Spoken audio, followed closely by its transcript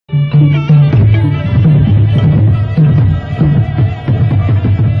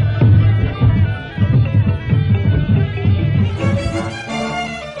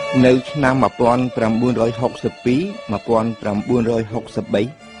នៅឆ្នាំ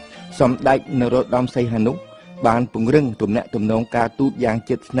1962-1963 សម្ដេចនរោត្តមសីហនុបានពង្រឹងទំនាក់ទំនងការទូតយ៉ាង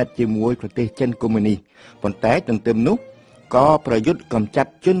ជិតស្និទ្ធជាមួយប្រទេសចិនកុម្មុយនីសប៉ុន្តែទន្ទឹមនោះក៏ប្រយុទ្ធកម្ចា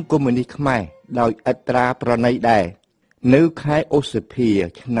ត់ជនកុម្មុយនីសខ្មែរដោយឥត្រាប្រណីដែរនៅខែឧសភា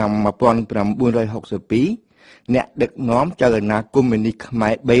ឆ្នាំ1962អ្នកដឹកនាំចលនាកុម្មុយនីសខ្មែ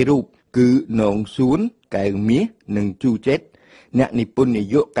រ3រូបគឺនងសួនកែវមាសនិងជូចេតអ្នកនិពន្ធនា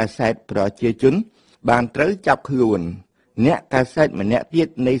យកកាសែតប្រជាជនបានត្រូវចាប់ខ្លួនអ្នកកាសែតម្នាក់ទៀត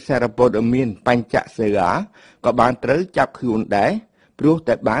នៃសារព័ត៌មានបញ្ចសេរាក៏បានត្រូវចាប់ខ្លួនដែរព្រោះ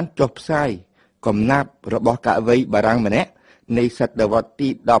តែបានចុះផ្សាយកំណាព្យរបស់កវីបារាំងម្នាក់នៃសតវត្សទី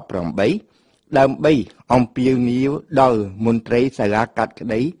18ដើម្បីអំពាវនាវដល់មន្ត្រីសាលាកាត់ក្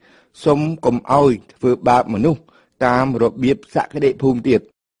តីសុំកុំឲ្យធ្វើបាបមនុស្សតាមរបៀបសក្តិភូមិទៀត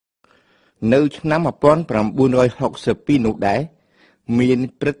នៅឆ្នាំ1962នោះដែរមាន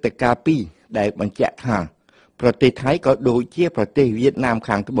ព្រឹត្តិការណ៍ពីរដែលបញ្ជាក់ថាប្រទេសថៃក៏ដូចជាប្រទេសវៀតណាម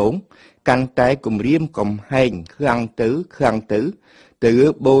ខាងត្បូងកាន់តែគំរាមកំហែងខ្លាំងទៅទៅ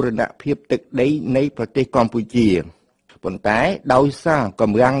បូរណភាពទឹកដីនៃប្រទេសកម្ពុជាប៉ុន្តែដោយសារក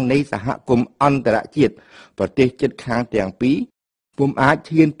ម្លាំងនៃសហគមន៍អន្តរជាតិប្រទេសជិតខាងទាំងពីរពុំអាច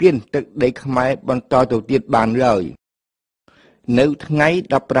ឈានពានទឹកដីខ្មែរបន្តទៅទៀតបានឡើយនៅថ្ងៃ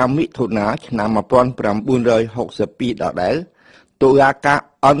15មិថុនាឆ្នាំ1962ដដែលតុលាការ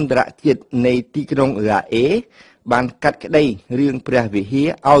អន្តរជាតិនៃទីក្រុងរ៉ាអេបានកាត់ក្តីរឿងព្រះវិហារ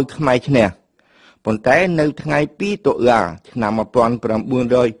ឲ្យខ្មែរឈ្នះប៉ុន្តែនៅថ្ងៃ2តុលាឆ្នាំ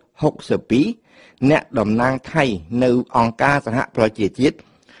1962អ្នកតំណាងថៃនៅអង្គការសហប្រជាជាតិ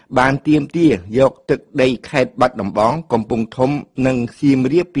បានទាមទារយកទឹកដីខេត្តបាត់ដំបងកំពង់ធំនិងសៀម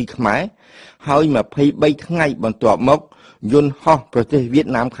រាបពីខ្មែរហើយ23ថ្ងៃបន្ទាប់មកយន្តហោះប្រទេសវៀត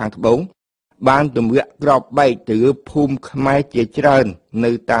ណាមខាងត្បូងបានទម្លាក់គ្រាប់បែកទៅលើភូមិខ្មែរជាច្រើន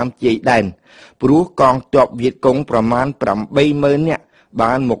នៅតាមជាយដែនព្រោះកងទ័ពវៀតកុងប្រមាណ 80000 នាក់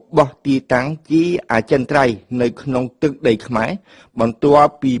បានមកបោះទីតាំងជាអចិន្ត្រៃយ៍នៅក្នុងទឹកដីខ្មែរបន្ទា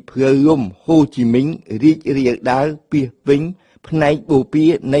ប់ពីភ្លើយំហូជីមិញរីករាលដាលពាសពេញផ្នែកបូព៌ា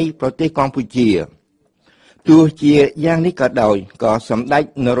នៃប្រទេសកម្ពុជាទោះជាយ៉ាងនេះក៏ដោយក៏សម្ដេច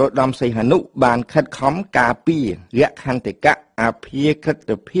នរោត្តមសីហនុបានខិតខំការពាររក្ខន្តិកៈអភិក្រិ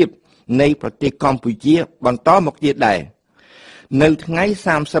តភាពនៃប្រទេសកម្ពុជាបន្តមកទៀតដែរនៅថ្ងៃ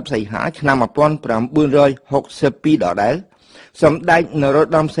30សីហាឆ្នាំ1962ដដែលសម្ដេចនរោត្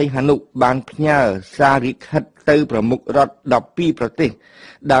តមសីហនុបានផ្ញើសារលិខិតទៅប្រមុខរដ្ឋ12ប្រទេស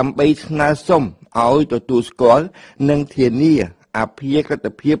ដើម្បីស្នើសុំឲ្យទទួលស្គាល់និងធានាអភិក្រិត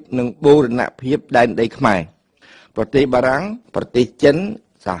ភាពនិងបូរណភាពដែនដីខ្មែរប្រទេសបារាំងប្រទេសចិន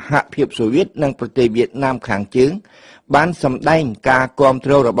សហភាពសូវៀតនិងប្រទេសវៀតណាមខាងជើងបានសម្ដែងការគាំទ្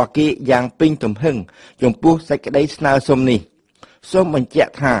ររបស់គេយ៉ាងពេញទំហឹងចំពោះសេចក្តីស្នើសុំនេះសូមបញ្ជា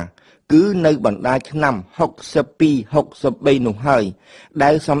ក់ថាគឺនៅបណ្ដាឆ្នាំ62-63នោះហើយដែ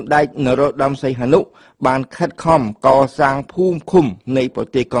លសម្ដេចនរោត្តមសីហនុបានខិតខំកសាងភូមិឃុំនៃប្រ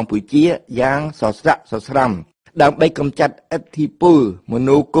ទេសកម្ពុជាយ៉ាងសស្រាក់សស្រាំដើម្បីកម្ចាត់ឥទ្ធិពលម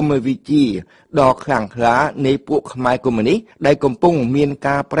នោគមវិជ្ជាដ៏ខ្លាំងក្លានៃពួកខ្មែរកុម្មុយនីសដែលកំពុងមាន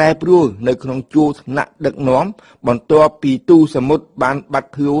ការប្រែប្រួលនៅក្នុងជួរឋានៈដឹកនាំបន្ទាប់ពីទូសមុទ្របានបាត់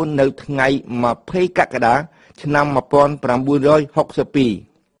ខ្លួននៅថ្ងៃ20កក្កដាឆ្នាំ1962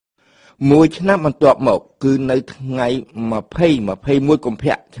មួយឆ្នាំបន្ទាប់មកគឺនៅថ្ងៃ21កុម្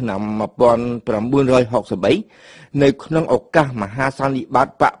ភៈឆ្នាំ1963នៅក្នុងឱកាសមហាសន្និបាត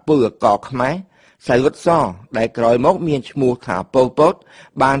បកពលករខ្មែរសៅរិទ្ធសដែលក្រោយមកមានឈ្មោះថាប៉ុល ពត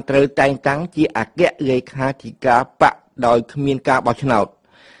បានត្រូវតែងតាំងជាអគ្គលេខាធិការបកដោយគ្មានការបោះឆ្នោត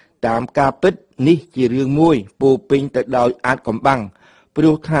តាមការពិតនេះជារឿងមួយពោពេញទៅដោយអាចកំបាំងព្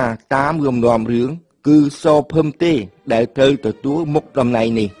រោះថាតាមលំនាំរឿងគឺសភឹមទេដែលត្រូវទទួលមុខតំណែង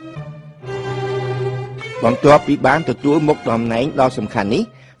នេះបន្ទាប់ពីបានទទួលមុខតំណែងដ៏សំខាន់នេះ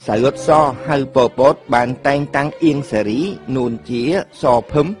សៅរិទ្ធសហៅប៉ុល ពតបានតែងតាំងអៀងសេរីនួនជាស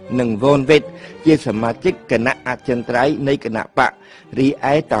ភឹមនិងវ៉ុនវេតជាសមាជិកគណៈអចិន្ត្រៃយ៍នៃគណៈបករី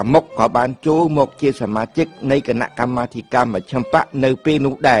ឯតាមុកក៏បានចូលមកជាសមាជិកនៃគណៈកម្មាធិការមជ្ឈិមបកនៅពេល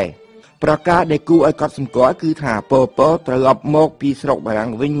នោះដែរប្រការដែលគួរឲ្យកត់សម្គាល់គឺថាប៉ុល ពតត្រឡប់មកពីស្រុកបារាំ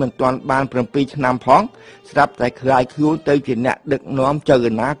ងវិញមិនទាន់បាន7ឆ្នាំផងស្រាប់តែក្លាយខ្លួនទៅជាអ្នកដឹកនាំចល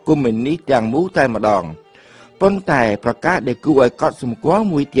នាកុម្មុយនីសទាំងមូលតែម្ដងប៉ុន្តែប្រការដែលគួរឲ្យកត់សម្គាល់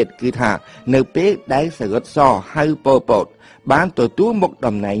មួយទៀតគឺថានៅពេលដែលសៅរិទ្ធសហៅប៉ុល ពតបានទទួលមុខ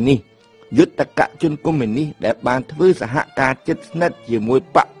តំណែងនេះយុទ្ធកជនកុម្មុយនីសដែលបានធ្វើសហការជិតស្និទ្ធជាមួយ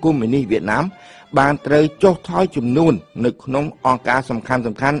បកកុម្មុយនីសវៀតណាមបានត្រូវចុះថយចំនួននៅក្នុងអង្គការសំខា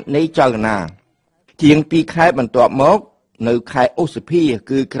ន់នៃចលនាជាង2ខែបន្ទាប់មក នៅខែឧសភា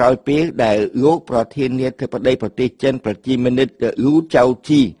គឺក្រោយពេលដែលលោកប្រធានាធិបតីប្រទេសចិនប្រជាមានិតលូចៅ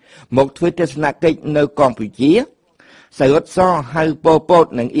ជីមកធ្វើទស្សនកិច្ចនៅកម្ពុជាសយុទ្ធសហៅប៉ុលពត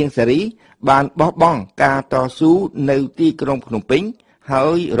និងអៀងសារីបានបោះបង់ការតស៊ូនៅទីក្រុងភ្នំពេញហើ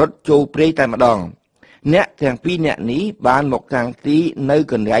យរត់ចូលព្រៃតែម្ដងអ្នកទាំងពីរអ្នកនេះបានមកតាំងទីនៅ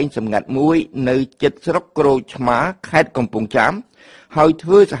កន្លែងសម្ងាត់មួយនៅជិតស្រុកក្រូចឆ្មាខេត្តកំពង់ចាមហើយធ្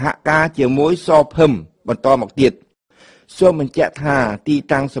វើសហការជាមួយសភឹមបន្តមកទៀតសូមបញ្ជាក់ថាទី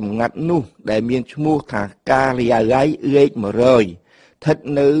តាំងសម្ងាត់នោះដែលមានឈ្មោះថាការិយាល័យលេខ100ស្ថិត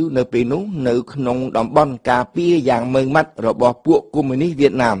នៅពេលនោះនៅក្នុងតំបន់ការពារយ៉ាងម៉ឺងម៉ាត់របស់ពួកកុម្មុយនីសវៀ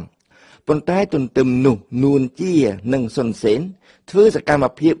តណាមប៉ុន្តែទន្ទឹមនោះនួនជានិងសុនសេនធ្វើសកម្ម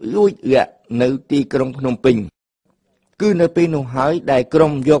ភាពលួចលាក់នៅទីក្រុងភ្នំពេញគឺនៅពេលនោះហើយដែលក្រុ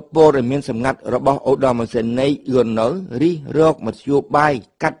មយកព័ត៌មានសម្ងាត់របស់ឧត្តមសេនីយ៍យួនណុលរិះរកមធ្យោបាយ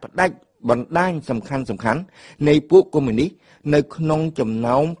កាត់ផ្តាច់បណ្ដាញសំខាន់នៃពួកកុម្មុយនីសនៅក្នុងចំ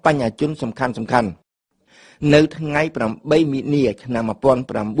ណោមបញ្ហាជនសំខាន់នៅថ្ងៃ8មិនិនាឆ្នាំ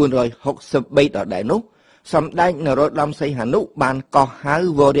1963ដដែលនោះសម្ដេចនរោត្តមសីហនុបានកោះហៅ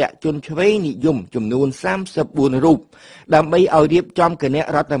វរៈជនឆ្វេងនិយមចំនួន34រូបដើម្បីឲ្យរៀបចំគណៈ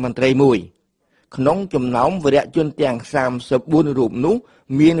រដ្ឋមន្ត្រីមួយក្នុងចំណោមវរៈជនទាំង34រូបនោះ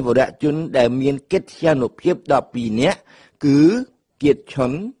មានវរៈជនដែលមានកិត្យានុភាព12នាក់គឺគៀតឈុ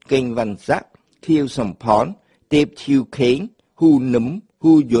នកេងវ៉ាន់ស័កខៀវសំផនទេពឈីវខេងហ៊ូនឹម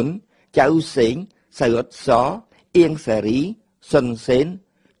ហ៊ូយុនចៅសេងសយុទ្ធសអៀងសារីសុនសេន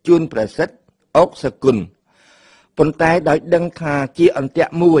ជួនប្រសិទ្ធអុកសគុណប៉ុន្តែដោយដឹងថាជាអន្ទា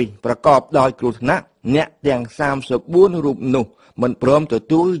ក់មួយប្រកបដោយគ្រោះថ្នាក់អ្នកទាំង34រូបនោះមិនព្រមទ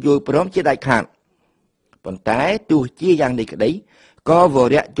ទួលយល់ព្រមជាដាច់ខាតប៉ុន្តែទោះជាយ៉ាងនេះក្តីក៏វ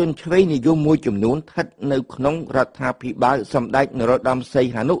រៈជនឆ្វេងនិយមមួយចំនួនស្ថិតនៅក្នុងរដ្ឋាភិបាលសម្ដេចនរោត្តមសី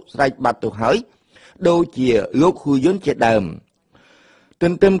ហនុស្រេចបាត់ទៅហើយដូចជាលោកហ៊ូយុនជាដើមទ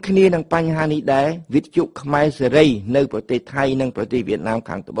ន្ទឹមគ្នានឹងបញ្ហានេះដែរវិទ្យុខ្មែរសេរីនៅប្រទេសថៃនិងប្រទេសវៀតណាម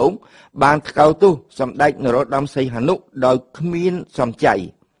ខាងត្បូងបានថ្កោលទោសសម្ដេចនរោត្តមសីហនុដោយគ្មានសំចៃ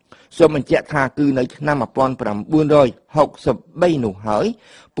សូមបញ្ជាក់ថាគឺនៅឆ្នាំ1963នោះហើយ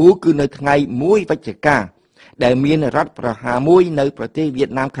ព្រោះគឺនៅថ្ងៃ1វិច្ឆិកាដែលមានរដ្ឋប្រហារមួយនៅប្រទេសវៀត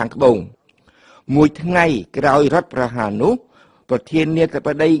ណាមខាងត្បូងមួយថ្ងៃក្រោយរដ្ឋប្រហារនោះប្រធានាធិប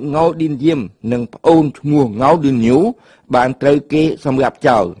តីង៉ូឌីនយៀមនិងប្អូនឈ្មោះង៉ូឌីនញូបានត្រូវគេសម្លាប់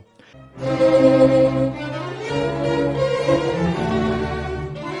ចោល